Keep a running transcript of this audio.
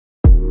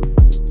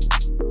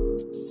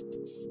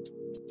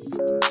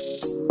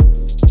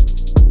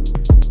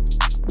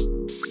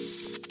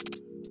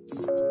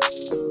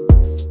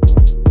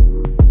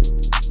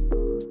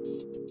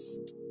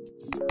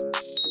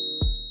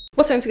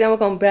once again,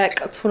 welcome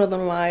back to another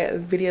one of my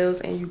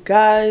videos. And you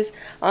guys,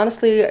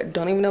 honestly,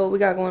 don't even know what we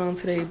got going on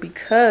today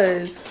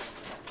because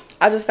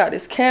I just got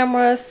this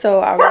camera, so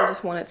I really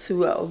just wanted to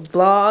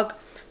vlog.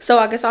 So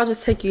I guess I'll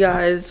just take you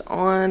guys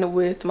on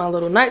with my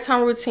little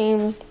nighttime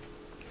routine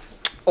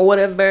or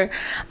whatever.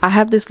 I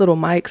have this little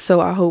mic,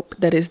 so I hope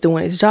that it's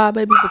doing its job,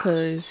 baby,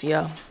 because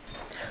yeah.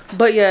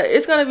 But yeah,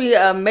 it's gonna be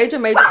a major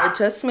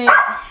adjustment.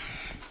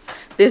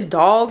 This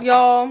dog,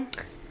 y'all,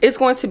 it's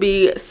going to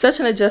be such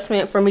an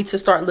adjustment for me to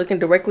start looking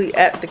directly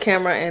at the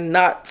camera and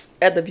not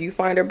at the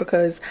viewfinder,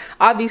 because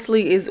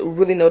obviously it's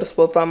really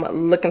noticeable if I'm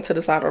looking to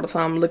the side all the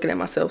time looking at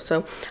myself.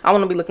 So I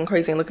want to be looking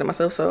crazy and looking at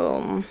myself, so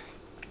I'm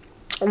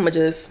gonna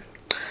just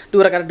do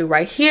what I gotta do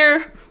right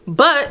here.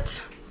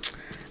 But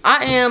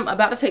I am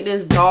about to take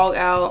this dog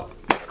out.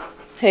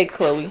 Hey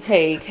Chloe,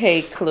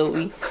 hey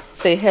Chloe,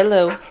 say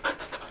hello,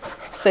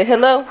 say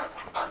hello,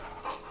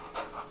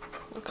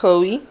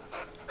 Chloe.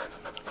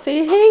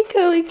 Say hey,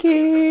 Chloe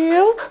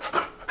girl.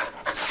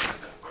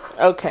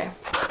 Okay.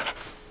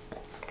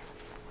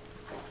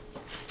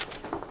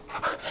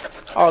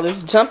 All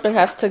this jumping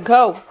has to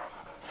go.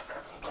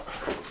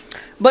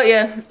 But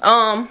yeah,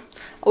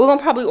 we're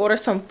gonna probably order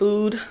some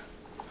food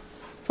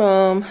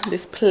from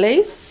this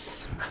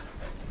place.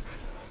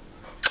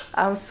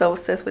 I'm so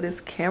obsessed with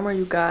this camera,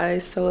 you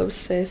guys. So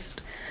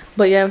obsessed.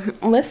 But yeah,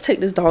 let's take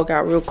this dog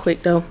out real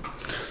quick though.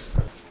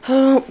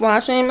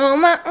 Watching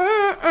on my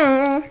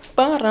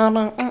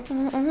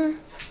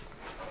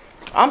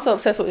I'm so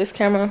obsessed with this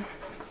camera.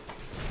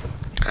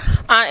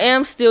 I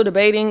am still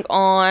debating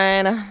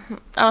on, I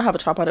don't have a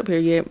tripod up here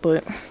yet,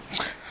 but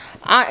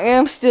I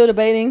am still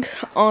debating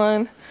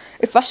on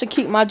if I should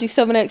keep my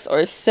G7X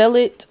or sell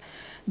it.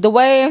 The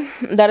way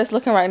that it's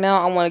looking right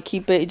now, I want to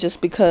keep it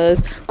just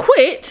because.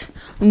 Quit.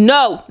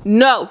 No,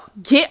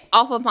 get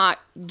off of my,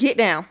 get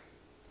down,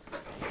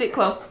 sit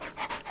close.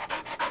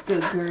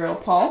 Good girl,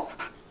 Paul.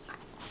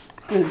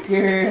 Good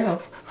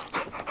girl.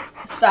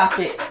 Stop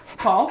it,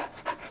 Paul.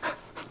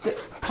 Good.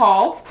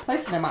 Paul,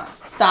 place it in my.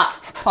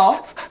 Stop,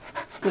 Paul.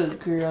 Good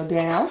girl.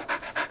 Down.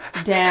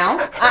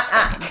 Down.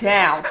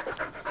 Down.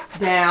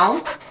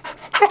 Down.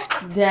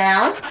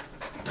 Down.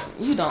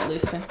 You don't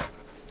listen.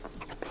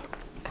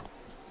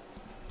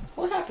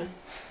 What happened?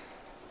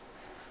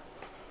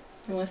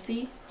 You want to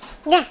see?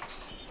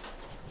 Yes.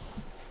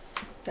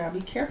 Gotta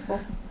be careful.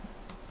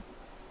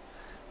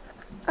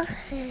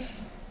 Okay.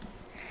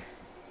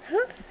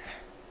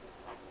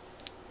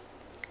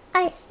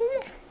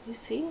 You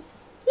see?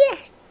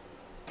 Yes.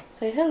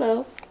 Say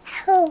hello.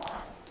 Hello.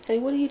 Say,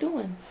 what are you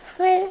doing?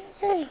 Say,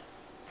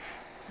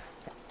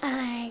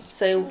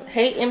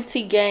 hey,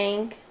 empty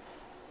gang.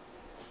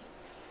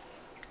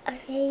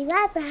 Okay,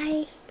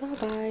 bye-bye.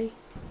 Bye-bye.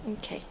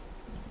 Okay.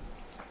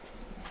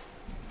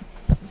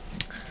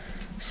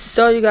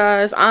 So, you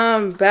guys,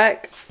 I'm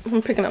back.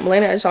 I'm picking up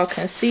Melaina. As y'all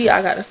can see,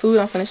 I got the food.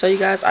 I'm finna show you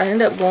guys. I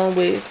ended up going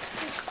with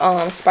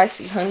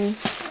spicy honey.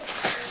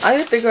 I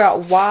need to figure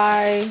out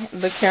why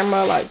the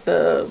camera, like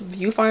the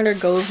viewfinder,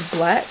 goes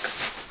black,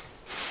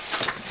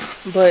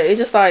 but it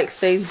just like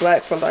stays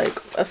black for like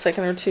a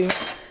second or two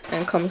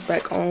and comes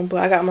back on.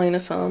 But I got Melaina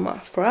some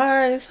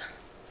fries.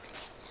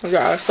 Y'all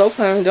are so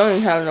plain, don't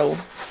even have no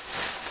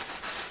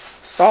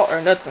salt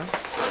or nothing.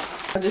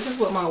 This is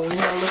what my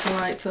wings are looking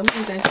like. Tell me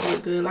if they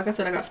look good. Like I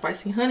said, I got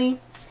spicy honey,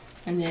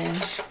 and then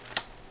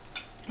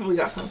we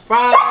got some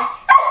fries.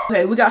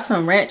 Okay, we got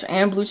some ranch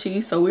and blue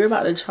cheese, so we're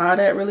about to try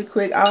that really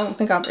quick. I don't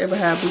think I've ever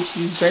had blue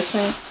cheese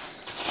dressing.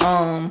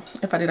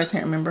 If I did, I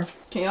can't remember.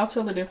 Can y'all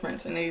tell the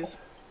difference in these?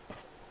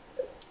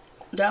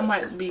 That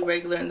might be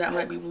regular and that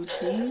might be blue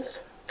cheese.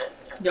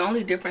 The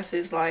only difference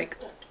is like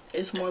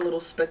it's more little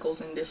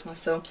speckles in this one.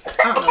 So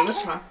I don't know.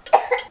 Let's try.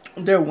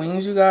 Their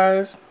wings, you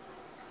guys.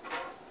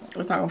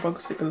 It's not gonna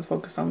focus it because it's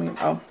focused on me.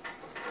 Oh,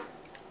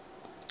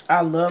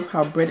 I love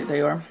how breaded they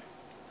are.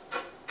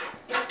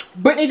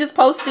 Brittany just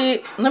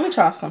posted. Let me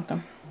try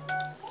something.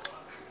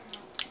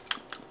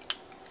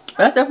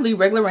 That's definitely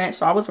regular ranch,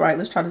 so I was right.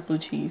 Let's try this blue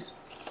cheese.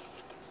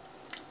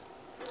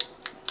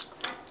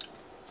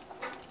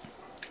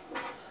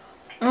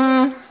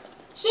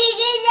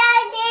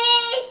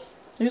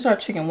 These are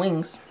chicken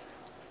wings.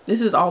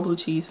 This is all blue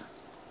cheese.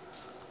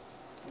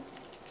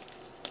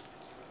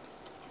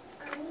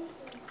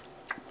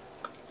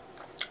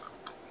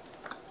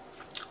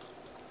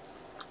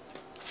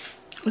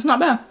 It's not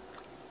bad.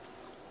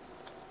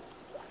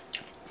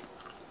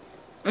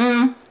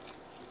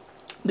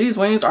 These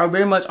wings are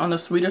very much on the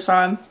sweeter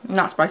side,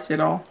 not spicy at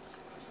all.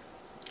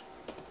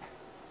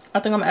 I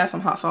think I'm gonna add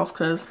some hot sauce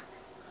because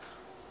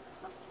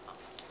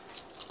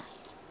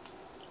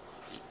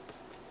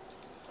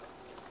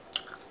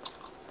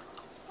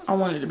I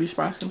want it to be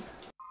spicy.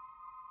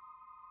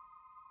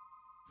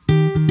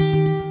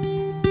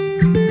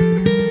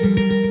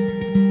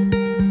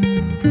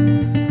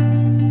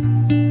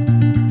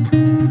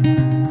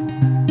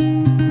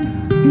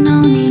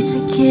 No need to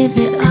give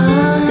it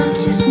up,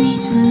 just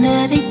need to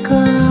let it go.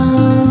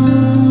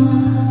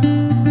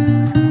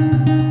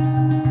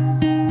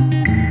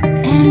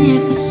 And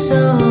if it's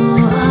so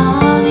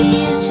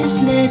obvious,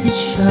 just let it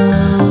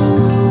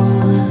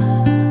show.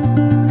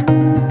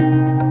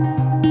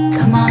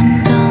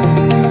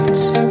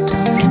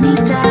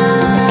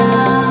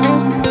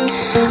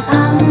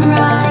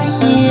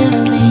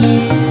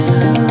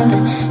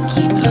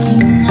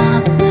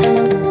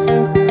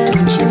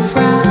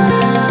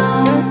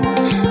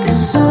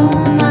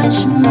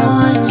 much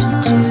more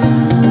to do.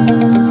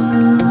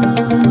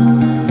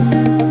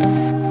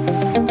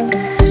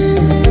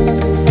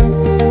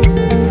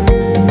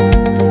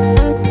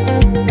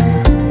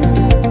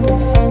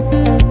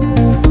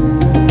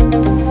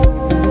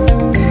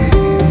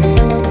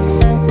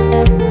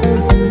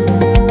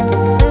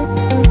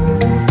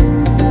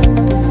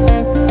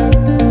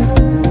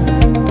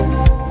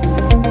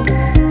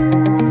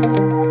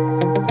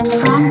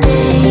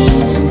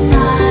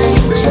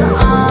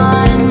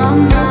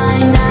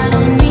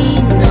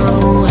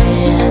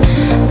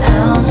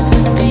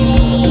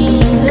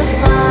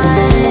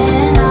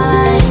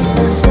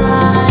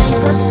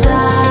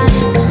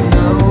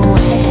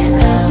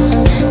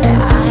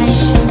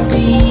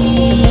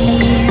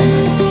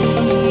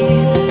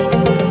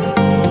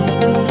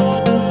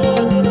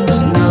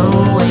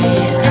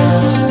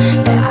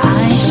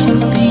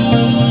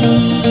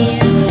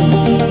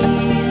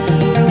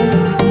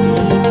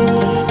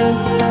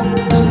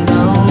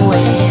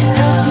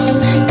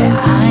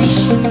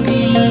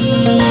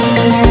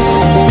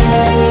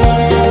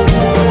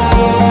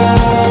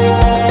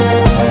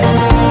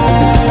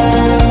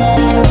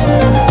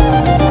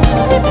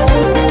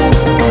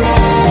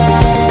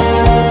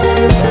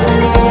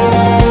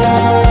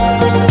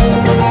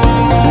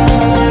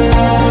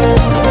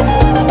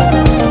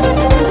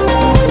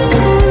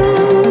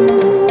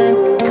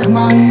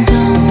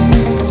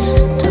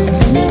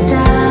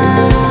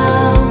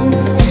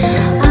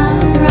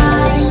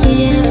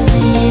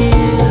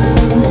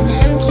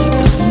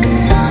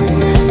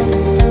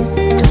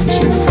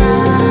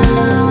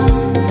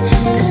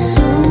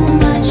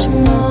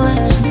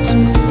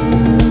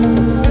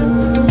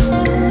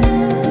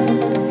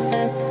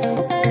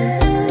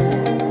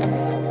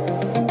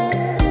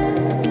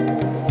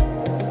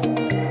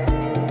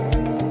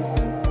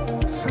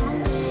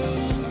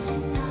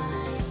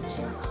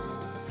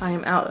 I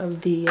am out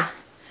of the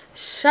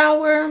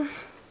shower,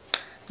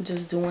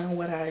 just doing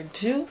what I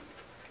do.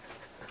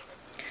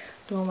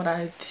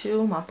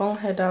 My phone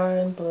had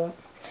died, but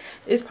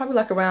it's probably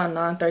like around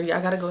 9:30.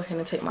 I gotta go ahead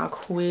and take my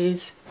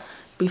quiz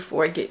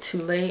before it get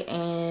too late,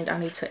 and I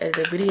need to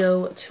edit a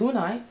video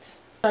tonight.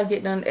 I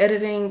get done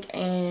editing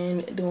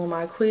and doing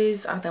my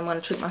quiz, I think I'm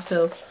gonna treat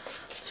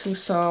myself to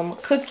some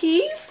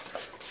cookies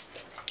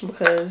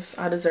because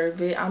I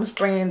deserve it. I'm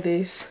spraying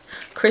this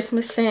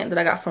Christmas scent that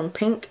I got from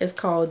Pink. It's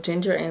called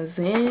Ginger and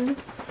Zen.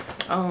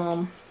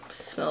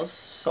 Smells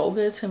so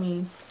good to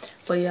me.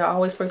 But yeah, I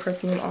always spray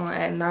perfume on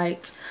at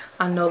night.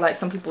 I know like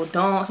some people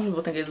don't. Some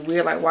people think it's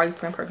weird, like why you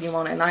spraying perfume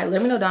on at night.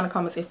 Let me know down in the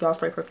comments if y'all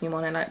spray perfume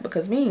on at night,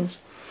 because me,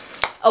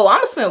 oh,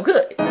 I'ma smell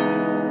good.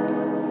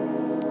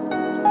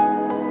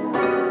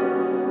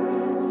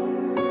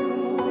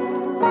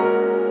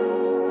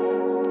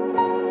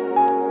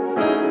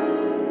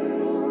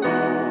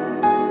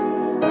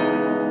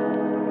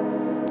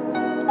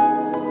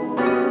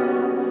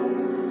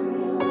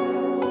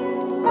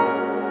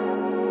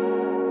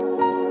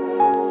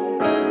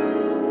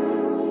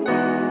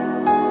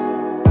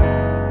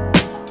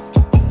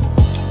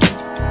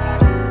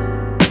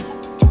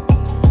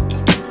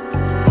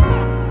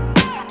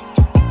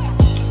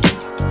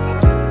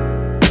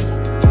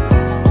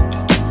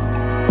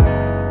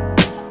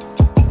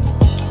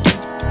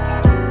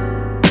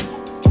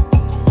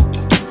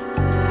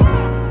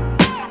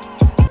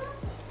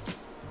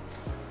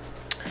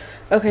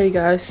 Okay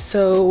guys,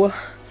 so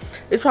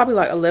it's probably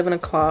like 11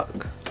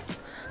 o'clock.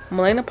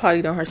 Melaina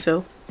pottied on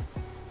herself,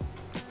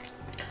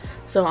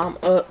 so I'm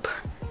up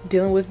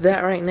dealing with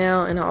that right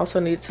now, and I also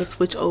need to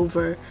switch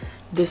over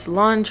this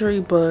laundry,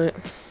 but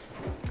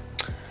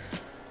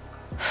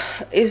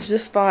it's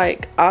just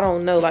like, I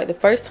don't know, like the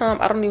first time,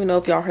 I don't even know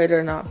if y'all heard it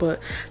or not,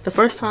 but the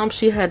first time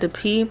she had to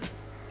pee,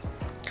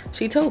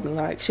 she told me,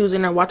 like she was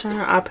in there watching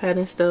her iPad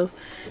and stuff,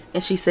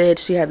 and she said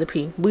she had to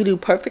pee. We do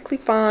perfectly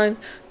fine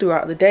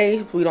throughout the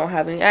day. We don't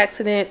have any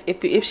accidents.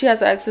 If she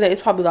has an accident,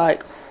 it's probably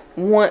like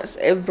once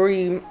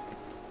every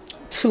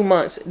 2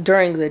 months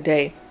during the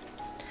day.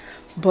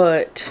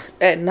 But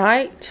at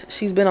night,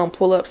 she's been on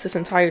pull-ups this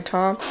entire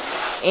time,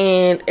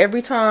 and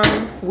every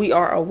time we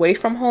are away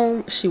from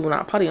home, she will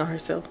not potty on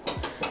herself.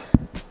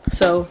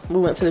 So we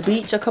went to the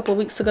beach a couple of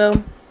weeks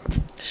ago.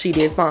 She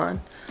did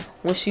fine.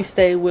 When she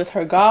stayed with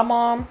her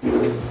godmom,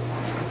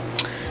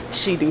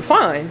 she do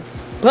fine.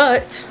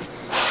 But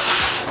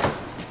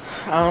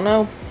I don't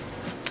know,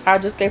 I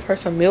just gave her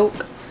some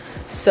milk,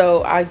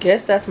 so I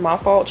guess that's my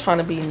fault trying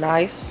to be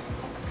nice.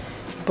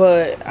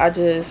 But I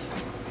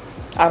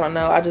don't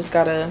know, I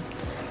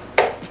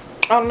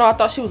don't know, I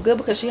thought she was good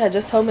because she had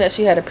just told me that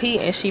she had to pee,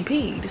 and she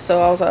peed.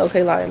 So I was like,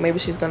 okay, like maybe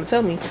she's gonna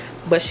tell me,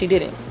 but she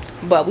didn't.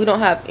 But we don't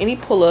have any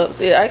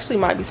pull-ups. It actually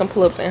might be some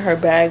pull-ups in her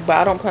bag, but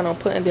I don't plan on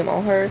putting them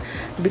on her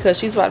because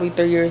she's about to be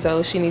 3 years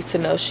old. She needs to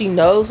know. She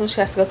knows when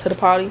she has to go to the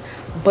potty,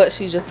 but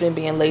she's just been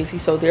being lazy.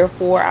 So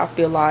therefore, I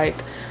feel like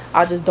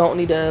I just don't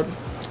need to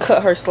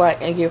cut her slack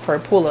and give her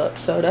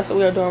pull-ups. So that's what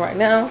we are doing right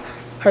now.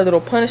 her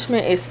little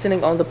punishment is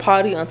sitting on the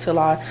potty until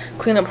I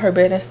clean up her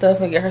bed and stuff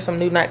and get her some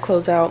new night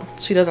clothes out.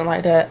 She doesn't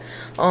like that.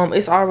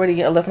 It's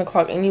already 11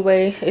 o'clock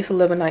anyway. It's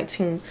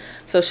 11:19,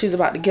 so she's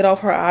about to get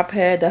off her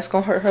iPad. That's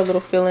gonna hurt her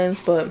little feelings,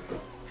 but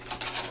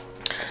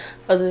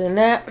other than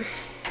that,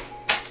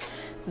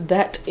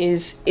 that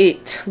is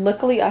it.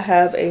 Luckily I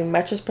have a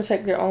mattress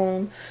protector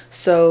on,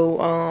 so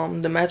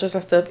the mattress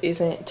and stuff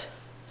isn't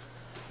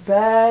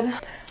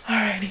bad.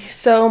 Alrighty,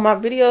 so my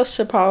video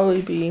should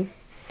probably be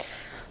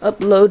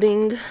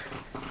uploading,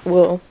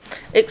 well,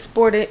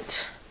 export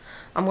it.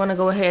 I'm gonna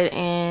go ahead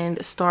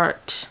and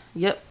start.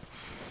 Yep,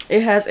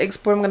 it has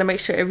export. I'm gonna make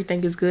sure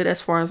everything is good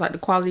as far as like the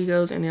quality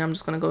goes, and then I'm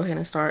just gonna go ahead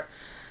and start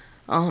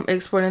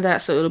exporting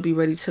that, so it'll be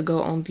ready to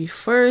go on the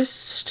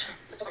 1st.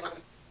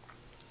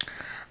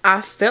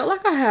 I felt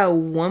like I had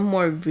one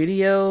more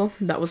video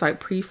that was like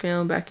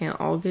pre-filmed back in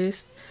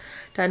August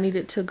that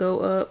needed to go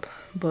up,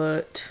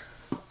 but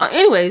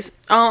anyways,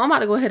 I'm about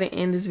to go ahead and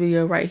end this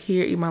video right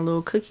here. Eat my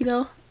little cookie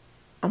though.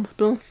 I'm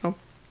doing so.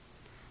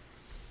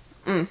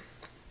 I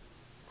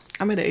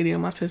made an 80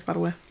 on my test, by the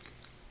way.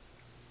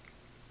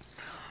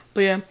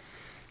 But yeah,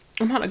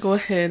 I'm about to go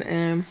ahead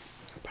and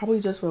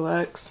probably just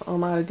relax. I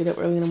gotta get up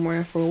early in the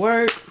morning for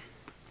work.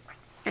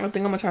 I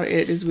think I'm gonna try to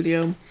edit this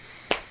video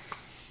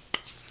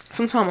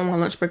sometime on my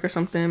lunch break or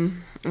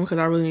something, because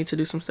I really need to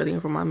do some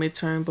studying for my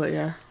midterm. But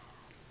yeah,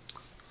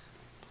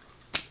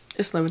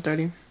 it's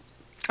 11:30.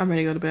 I'm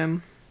ready to go to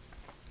bed.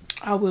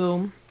 I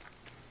will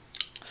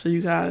see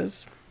you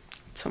guys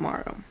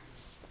tomorrow.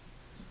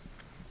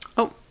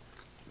 Oh,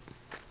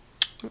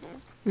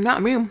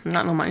 not me,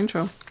 not on my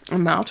intro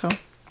and my outro.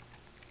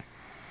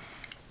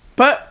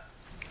 But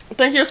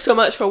thank you so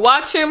much for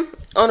watching.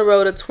 On the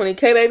road to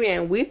 20K, baby,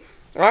 and we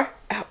are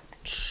out.